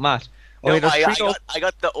 Matt. No, Okay, there's I 3 got, I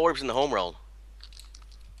got the orbs in the homeworld.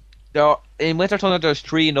 in Winter Thunder, there's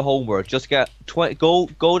 3 in the homeworld. Just get 20. Go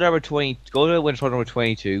there with 20. Go to Winter Thunder with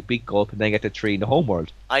 22. Beat Gulp, and then get the 3 in the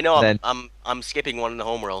homeworld. I know, Then- I'm skipping one in the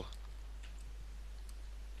homeworld.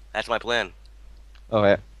 That's my plan.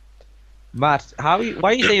 Okay. Matt,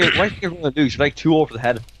 why you say you're going to lose? You're like 2 orbs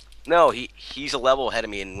ahead. No, he's a level ahead of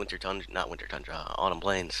me in Winter Tundra, not Winter Tundra, Autumn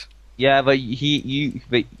Plains. Yeah, but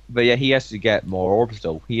but yeah, he has to get more orbs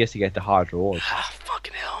though. He has to get the harder orbs. Ah,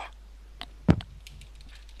 fucking hell.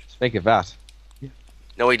 Think of that.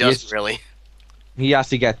 No, he doesn't Yes. really. He has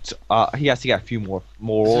to get a few more This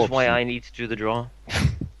orbs. is why I need to do the draw.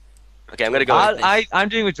 Okay, I'm gonna go. I'm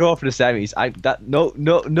doing a draw for the semis.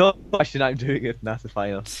 No question. I'm doing it, and that's the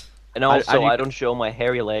final. And also, I- I don't show my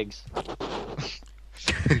hairy legs.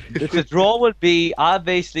 The draw would be I'll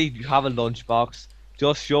basically have a lunchbox,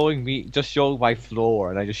 just showing my floor,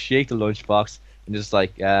 and I just shake the lunchbox and just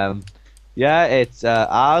like yeah, it's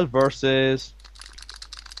Al versus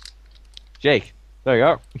Jake. There you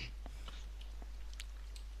go.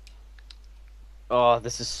 Oh,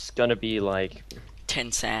 this is gonna be like...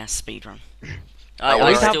 Tense ass speedrun. Oh, I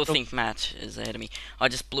we still have to- think Matt is ahead of me. I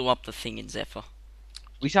just blew up the thing in Zephyr.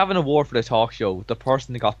 We should have an award for the talk show. The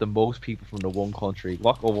person that got the most people from the one country.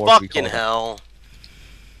 What award do we call Fucking it? hell.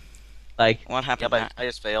 Like What Yeah, happened, but Matt? I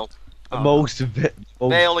just failed. the Oh. most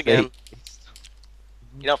Failed again.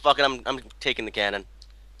 You know, fuck it, I'm taking the cannon.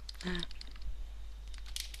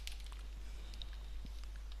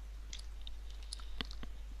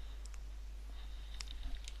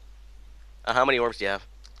 How many orbs do you have?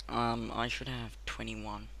 I should have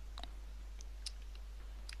 21.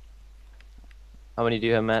 How many do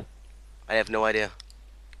you have, Matt? I have no idea.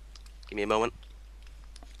 Give me a moment.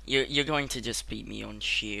 You're going to just beat me on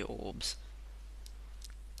sheer orbs.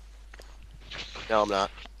 No, I'm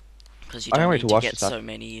not. Because you I can't don't wait need to to watch get this so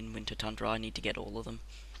many in Winter Tundra. I need to get all of them.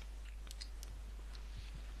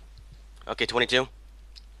 Okay, 22.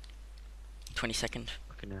 22nd.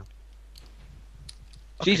 Okay, now.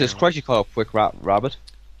 Jesus Christ, you caught up quick, rabbit.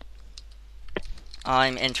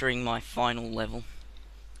 I'm entering my final level.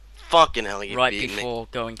 Fucking hell, you Right beat me. before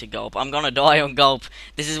going to Gulp. I'm gonna die on Gulp.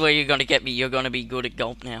 This is where you're gonna get me. You're gonna be good at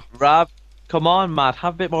Gulp now. Rab, come on, Matt.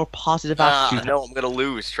 Have a bit more positive attitude. No, I'm gonna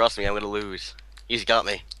lose. Trust me, I'm gonna lose. He's got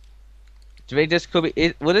me. Do you think this could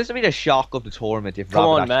be? Would this be the shock of the tournament if Come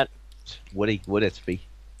Rabbit on, Matt. Would it be?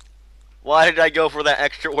 Why did I go for that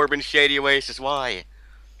extra orb in Shady Oasis? Why?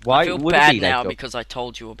 Why I feel would bad it be now like, though? because I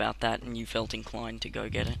told you about that and you felt inclined to go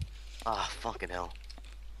get it. Ah, fucking hell.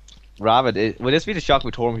 Rabbit, would this be the shock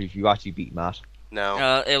of the tournament if you actually beat Matt?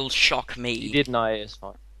 No. It'll shock me. You did an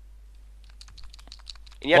IAS5.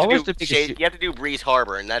 And you have What was to the do biggest you have to do Breeze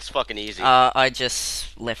Harbor, and that's fucking easy. I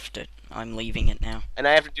just left it. I'm leaving it now. And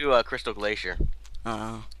I have to do Crystal Glacier.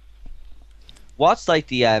 What's like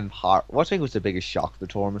the heart? What do you think was the biggest shock of the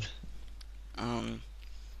tournament? I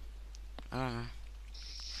don't know.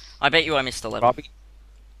 I bet you I missed 11.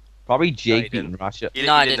 Probably Jake you beating didn't. Ratchet, You,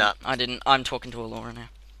 No, you I did didn't. not. I didn't. I'm talking to Alora now.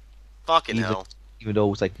 Fucking hell. even though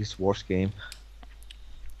it was like his worst game.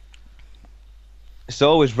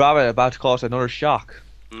 So is Rabbit about to cause another shock?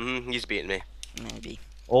 He's beating me. Maybe.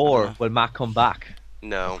 Or will Matt come back?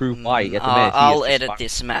 No. Prove why at the minute he I'll is edit just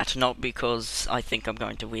this match, not because I think I'm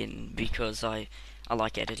going to win, because I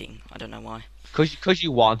like editing. I don't know why. Cause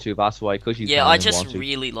you want to, that's why. Cause you Yeah, can I and just want to.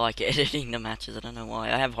 really like editing the matches. I don't know why.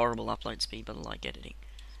 I have horrible upload speed, but I like editing.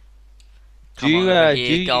 Do you over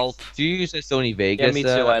here, Gulp. do you use a Sony Vegas? Yeah, me too.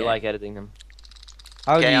 I yeah. like editing them.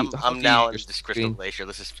 How Okay, do you, how I'm do you now in use this your Crystal screen? Glacier.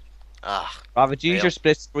 This is Rabbit, do you use fail. your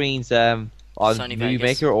split screens on Sony Movie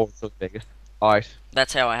Vegas. Maker or Sony Vegas? Alright.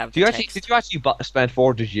 That's how I have Do you the actually text. did you actually spend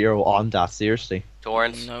 €4 on that? Seriously?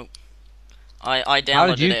 torrents. Nope. I How did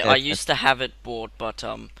downloaded you it. get I it? used to have it bought, but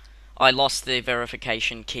I lost the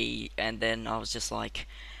verification key, and then I was just like,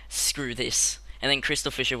 screw this. And then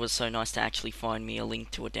Crystal Fisher was so nice to actually find me a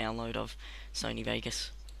link to a download of Sony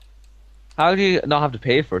Vegas. How do you not have to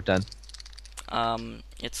pay for it then?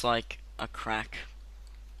 It's like a crack.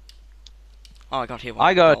 Oh, I got here one.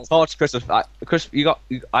 I got gold. thoughts, Chris. I got a Chris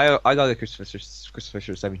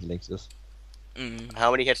Fisher 70 links to this. How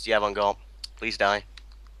many hits do you have on Gulp? Please die.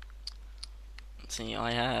 Let's see,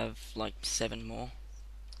 I have like 7 more.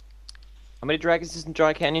 How many dragons is in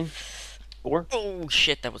Dry Canyon? 4? Oh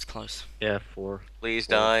shit, that was close. Yeah, 4. Please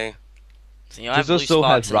die. See, I have Does blue also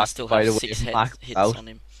have sparks and I Rock, still by have the way, 6 Mac hits out. on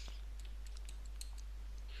him.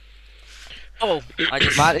 Oh, I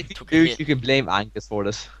just Matt, if you took a lose, hit. you can blame Angus for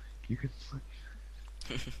this. You can.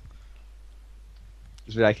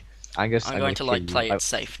 Just be like, Angus. I'm going to gonna like kill play you. it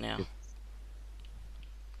safe now.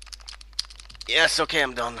 Yes, okay,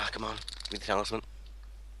 I'm done. Come on. Give me the talisman.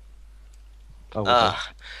 Oh, okay.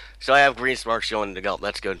 So I have green sparks showing the Gulp.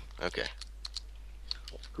 That's good. Okay.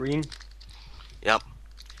 Green. Yep.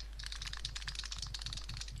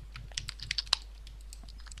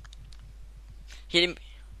 Hit him.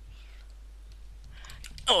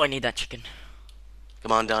 Oh, I need that chicken.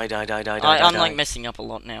 Come on, die. I'm like messing up a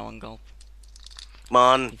lot now on Gulp. Come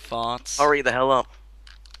on. He farts. Hurry the hell up.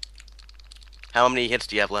 How many hits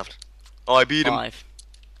do you have left? Oh, I beat him. 5.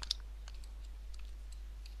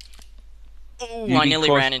 Oh, You I beat nearly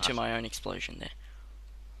Crush, ran into Matt. my own explosion there.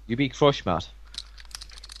 You beat Crush, Matt.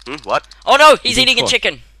 What? Oh no, he's beat eating a Crush.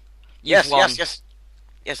 chicken. You've Yes, won.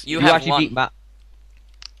 yes. You You have actually won. beat Matt.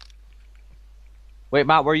 Wait,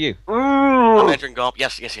 Matt, where are you? I'm entering Gulp.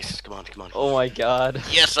 Yes. Come on. Oh my god.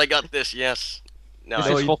 Yes, I got this. Yes. No, This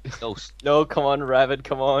I- is fucking close. No, come on, Rabbit,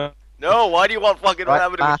 come on. no. Why do you want fucking Right,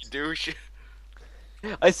 rabbit, Matt. you douche?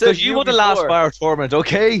 I said Because you won the last before. Spyro tournament,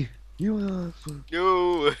 okay? You.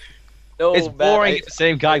 No. No, It's Matt, boring if the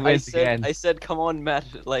same guy I wins said, again. I said, come on, Matt,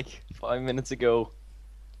 like 5 minutes ago.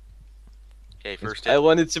 Okay, first I hit.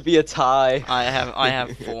 want it to be a tie. I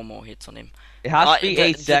have 4 more hits on him. It has to be the,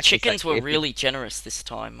 8 the seconds. chickens like, were if- really generous this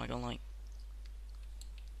time. I got like.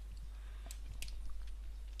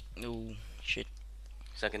 Ooh, shit.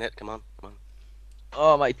 Second hit. Come on.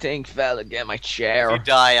 Oh, my thing fell again. My If chair. you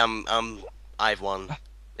die, I've won,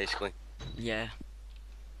 basically. Yeah.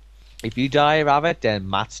 If you die, Rabbit, then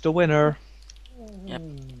Matt's the winner. Yep.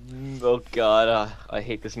 Oh god, I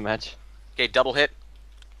hate this match. Okay, double hit.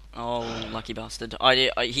 Oh, lucky bastard.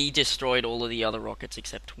 He destroyed all of the other rockets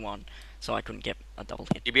except one, so I couldn't get a double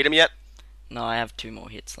hit. You beat him yet? No, I have 2 more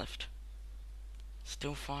hits left.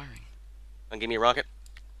 Still firing. And give me a rocket.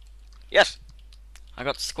 Yes. I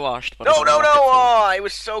got squashed, but I No, got a no, no! rocket for it. Oh, I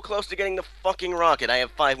was so close to getting the fucking rocket. I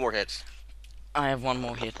have 5 more hits. I have 1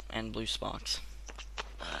 more hit and blue sparks.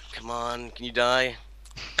 Come on, can you die?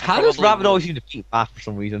 How does probably Rabbit will. always seem to beat Matt for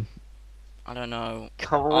some reason? I don't know.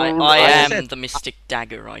 Come I on. am the Mystic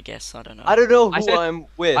Dagger, I guess. I don't know. I don't know I who said- I'm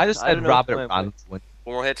with. I just don't said know Rabbit who I'm random with. to win.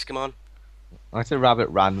 4 more hits, come on. I said Rabbit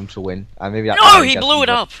random to win, and maybe that. No, might he get blew me, it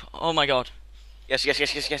but- up! Oh my god. Yes, yes,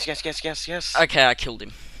 yes, yes, yes, yes, yes, yes, yes. Okay, I killed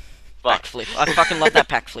him. Fuck. Backflip. I fucking love that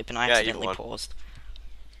backflip, and I Yeah, you accidentally won. paused.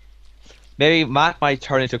 Maybe Matt might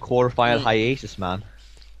turn into quarterfinal Mm. hiatus man.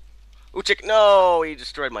 Ooh, chicken. No, he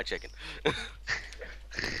destroyed my chicken.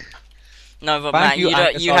 No, but Thank Matt, you,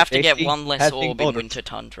 you have to get Angus, 1 less helping orb in others. Winter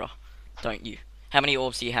Tundra, don't you? How many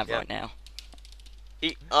orbs do you have Yeah. right now?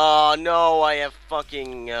 Oh, no, I have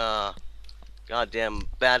fucking, goddamn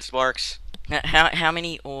bad sparks. How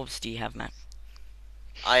many orbs do you have, Matt?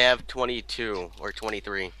 I have 22 or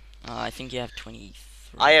 23. I think you have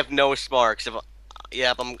 23. I have no sparks.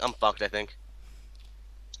 Yep, I'm fucked, I think.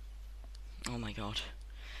 Oh my god.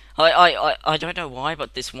 I don't know why,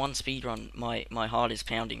 but this one speedrun, my heart is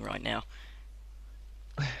pounding right now.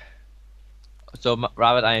 So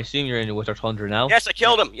Rabbit, I assume you're in the Winter Tundra now. Yes, I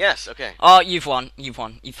killed him. Yes, okay. Oh, you've won. You've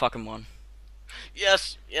won. You fucking won.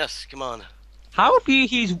 Yes, yes, come on. How is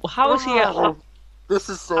he? This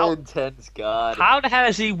is so intense, God. How the hell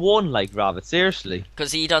has he won, like Rabbit? Seriously.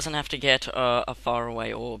 Because he doesn't have to get a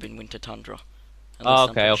faraway orb in Winter Tundra. At Oh, least I'm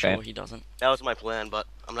okay, pretty okay. sure he doesn't. That was my plan, but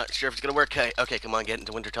I'm not sure if it's gonna work. Okay, come on, get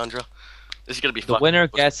into Winter Tundra. This is gonna be The fun. winner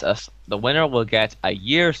gets us. The winner will get a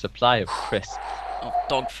year's supply of crisps. Oh,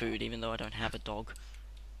 dog food, even though I don't have a dog.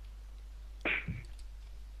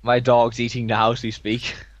 My dog's eating now as we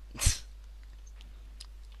speak.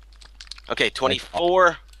 Okay,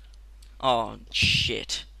 24. Oh,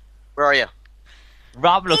 shit. Where are you?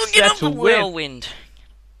 Rabbit looks Get set off to the win. whirlwind.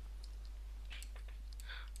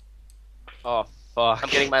 Oh, fuck. I'm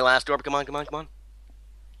getting my last orb. Come on, come on, come on.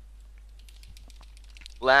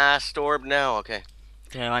 Last orb now. Okay.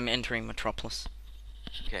 Yeah, I'm entering Metropolis.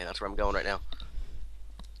 Okay, that's where I'm going right now.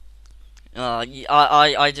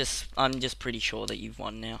 I'm just pretty sure that you've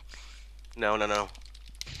won now. No, no, no.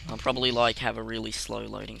 I'll probably like have a really slow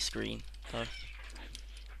loading screen though.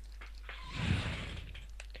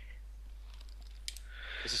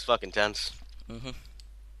 This is fucking tense.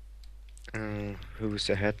 Who's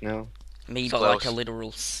ahead now? Me So by like a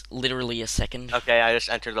close. literally a second. Okay, I just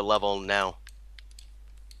entered the level now.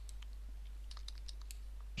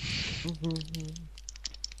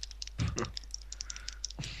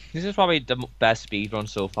 This is probably the best speedrun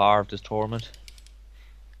so far of this tournament.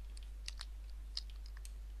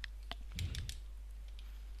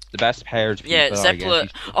 The best paired people. Yeah, I guess. Zeppelin.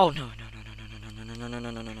 Oh no.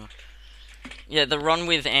 Yeah, the run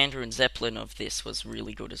with Andrew and Zeppelin of this was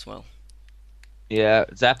really good as well. Yeah,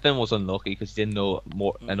 Zeppelin was unlucky because he didn't know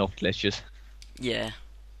enough glitches. Yeah.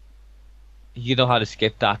 You know how to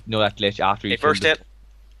skip that, that glitch after you Okay, first killed hit.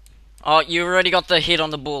 Oh, you already got the hit on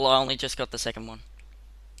the bull. I only just got the second one.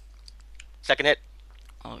 Second hit.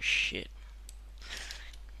 Oh shit.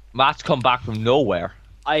 Matt's come back from nowhere.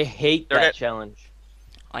 I hate Third that hit. challenge.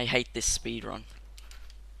 I hate this speed run.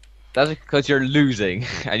 That's because you're losing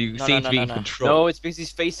and you No, seem no, to be no, in no. control. No, it's because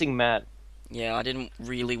he's facing Matt. Yeah, I didn't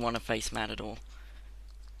really want to face Matt at all.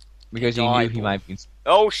 Because you Die, knew he boy. might be.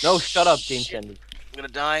 Oh, No, shut up, James shit. Kennedy. I'm gonna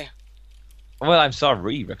die. Well, I'm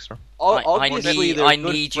sorry, Rickster. Obviously, they're I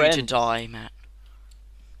good need you to friends. die, Matt.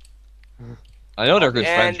 I know they're good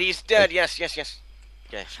And friends. he's dead. Yes, yes, yes.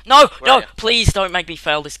 Okay. No, Where no, are ya? please don't make me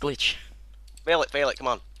fail this glitch. Fail it, come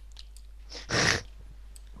on.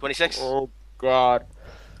 26. Oh, God.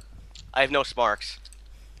 I have no sparks.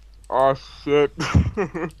 Oh, shit.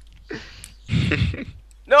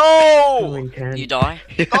 No! Going 10. You die?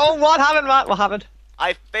 Oh, what happened, Matt? What happened?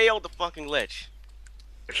 I failed the fucking glitch.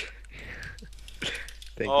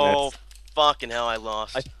 Think Oh, fucking hell, I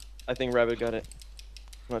lost. I think Rabbit got it.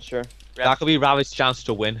 I'm not sure. That could be Rabbit's chance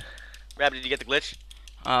to win. Rabbit, did you get the glitch?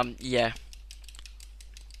 Yeah.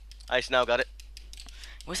 I just now got it.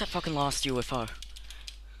 Where's that fucking last UFO?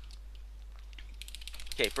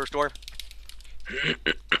 Okay, first orb. Okay,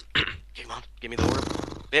 come on, give me the orb.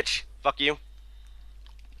 Bitch, fuck you.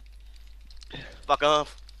 Fuck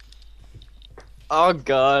off. Oh,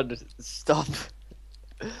 God. Stop.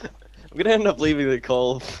 I'm gonna end up leaving the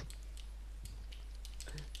call.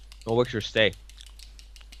 Oh, what's your stay?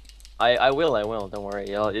 I will. Don't worry.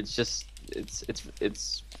 It's just it's.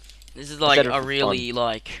 This is like better a for really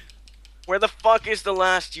like. Where the fuck is the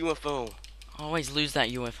last UFO? I always lose that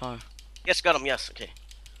UFO. Yes, got him. Yes. Okay.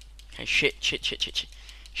 Okay, shit.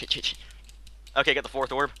 Okay, get the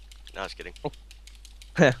 4th orb. No, I was kidding.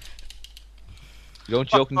 You don't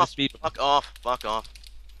joke in the off, speed. Fuck off. Fuck off.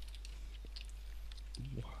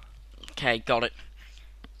 Okay, got it.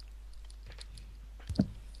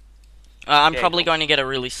 I'm Okay, probably cool. going to get a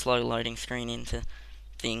really slow loading screen into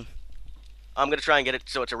thing. I'm gonna try and get it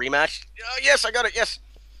so it's a rematch. Yes, I got it. Yes.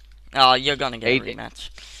 Oh, you're gonna get a Eight- rematch.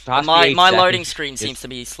 It But has to be my 8 loading seconds. screen It's- seems to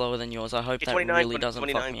be slower than yours. I hope Okay, that 29, really doesn't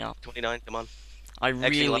 29, fuck me up. 29. Come on. I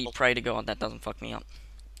really level. pray to God that doesn't fuck me up.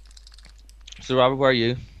 So, Robert, where are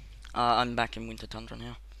you? I'm back in Winter Tundra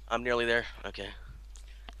now. I'm nearly there. Okay.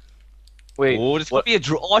 Wait. Oh, this what? could be a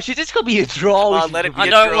draw. Oh, shit, this could be a draw. Come on, let it be I a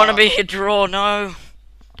don't draw. want to be a draw, no.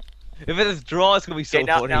 If it is draw, it's gonna be so Okay,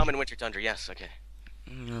 now funny. I'm in Winter Tundra. Yes. Okay.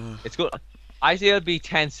 It's good. I say it'll be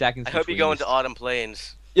 10 seconds. I hope you between go us. into Autumn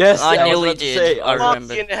Plains. Yes, I was nearly about to did. say, I I'll-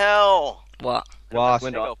 remember. In hell. What? What?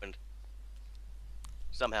 Thing opened.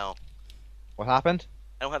 Somehow. What happened?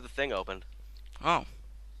 I don't have the thing opened. Oh.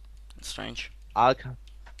 That's strange. I'll. Okay,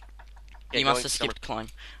 You going must have to summer- skipped climb.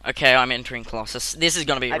 Okay, I'm entering Colossus. This is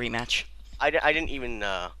gonna be a I- rematch. I didn't even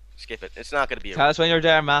skip it. It's not gonna be a. Tell us when you're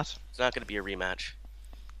there, Matt. It's not gonna be a rematch.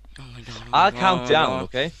 Oh my god. I'll count down,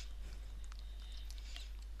 okay?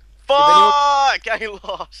 Fuck! I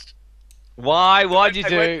lost. Why? What'd you I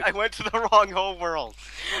do? I went to the wrong home world.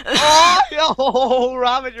 Oh,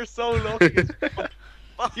 Rabbit, you're so lucky.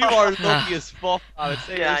 You are lucky as fuck. I would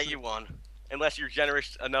say Yeah, this. you won. Unless you're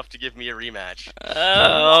generous enough to give me a rematch.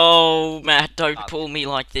 Oh, Matt, don't pull me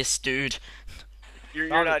like this, dude. You're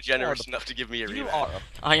Robert, not generous Robert. enough to give me a You rematch. are.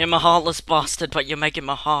 I am a heartless bastard, but you're making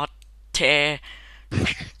my heart tear.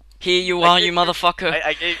 Here you are, you motherfucker.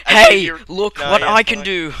 I gave Hey, you... look No, what yeah, I can fine.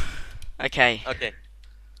 do. Okay, Okay.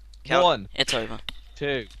 Count. 1, it's over.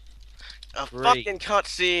 2, A Three. fucking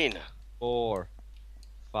cutscene. 4,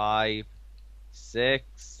 5,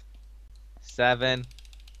 6, 7,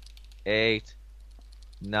 8,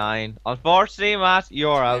 9. Unfortunately, Matt,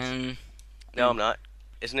 you're out. No, I'm not.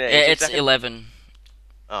 Isn't it? 18 It's seconds? 11.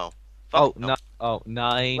 Oh. Oh, Fuck, no. no. Oh,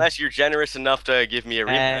 9. Unless you're generous enough to give me a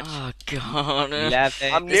rematch. Oh god.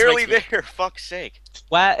 11. I'm This nearly makes there. Fuck's sake.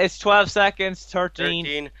 Well, it's 12 seconds. 13.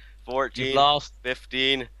 13, You've 14, lost.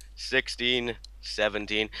 15, 16,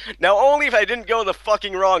 17. Now only if I didn't go the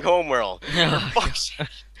fucking wrong homeworld. Oh, Fuck's sake.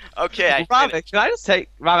 Okay, I Rabbit, finished. can I just say,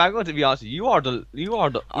 Rabbit, I'm going to be honest with you. You are the.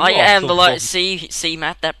 I you are am, so but like, fucking- see,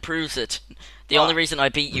 Matt, that proves it. The What? only reason I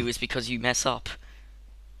beat you is because you mess up.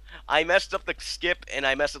 I messed up the skip, and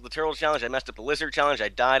I messed up the turtle challenge. I messed up the lizard challenge. I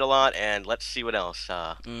died a lot, and let's see what else.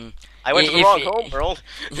 I went to the If- wrong homeworld.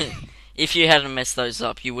 If you hadn't messed those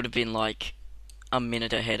up, you would have been like a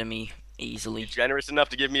minute ahead of me easily. Generous enough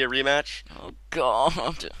to give me a rematch Oh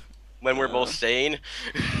god. when we're both sane.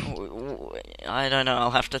 I don't know.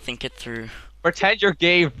 I'll have to think it through. Pretend your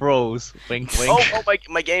game froze. Wink, wink. Oh,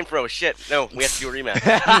 my game froze. Shit. No, we have to do a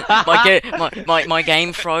rematch. My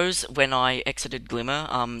game froze when I exited Glimmer.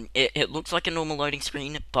 It looks like a normal loading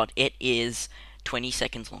screen, but it is 20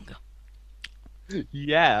 seconds longer.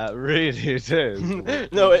 Yeah, really it is.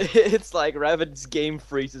 No, it's like Rabbit's game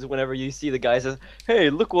freezes whenever you see the guy says, "Hey,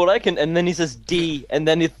 look what I can," and then he says D, and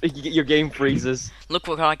then your game freezes. Look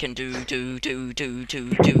what I can do. That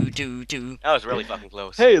was really fucking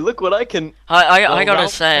close. Hey, look what I can. I Well, gotta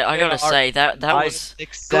round say, are that was good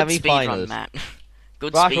speedrun, semi-finals. Matt.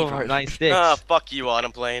 Good Crash41596. speedrun. Fuck you,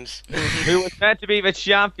 Autumn Plains. Who was meant to be the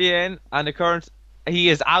champion, and the current, he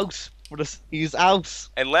is out. He's out.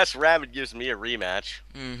 Unless Rabbit gives me a rematch.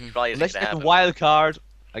 hmm Probably isn't Let's gonna get the happen. wild card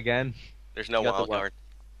again. There's no You got the wild wild- card.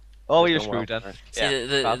 Oh, There's you're no screwed then. wild card. See,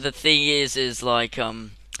 Yeah. the thing is like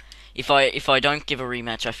if I don't give a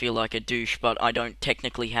rematch, I feel like a douche, but I don't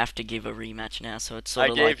technically have to give a rematch now, so it's I sort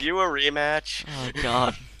of gave like you a rematch. oh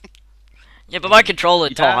god. Yeah, but my controller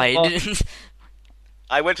Yeah, died. well-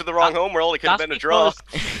 I went to the wrong homeworld. It could have been a draw.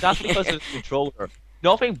 That's because of the controller.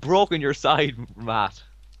 Nothing broke on your side, Matt.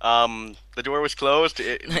 The door was closed.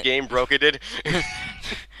 The game broke. It did.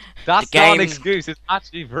 That's The not an game- excuse. It's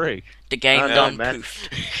actually break. The game No, done Matt.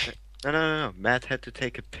 poofed. No. Matt had to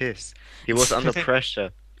take a piss. He was under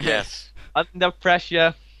pressure. Yes. Under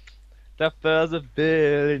pressure. The furs are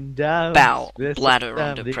building down. Bow, This bladder is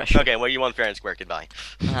under family. pressure. Okay, well, you won fair and square. Goodbye.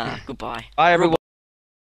 Goodbye. Bye, everyone.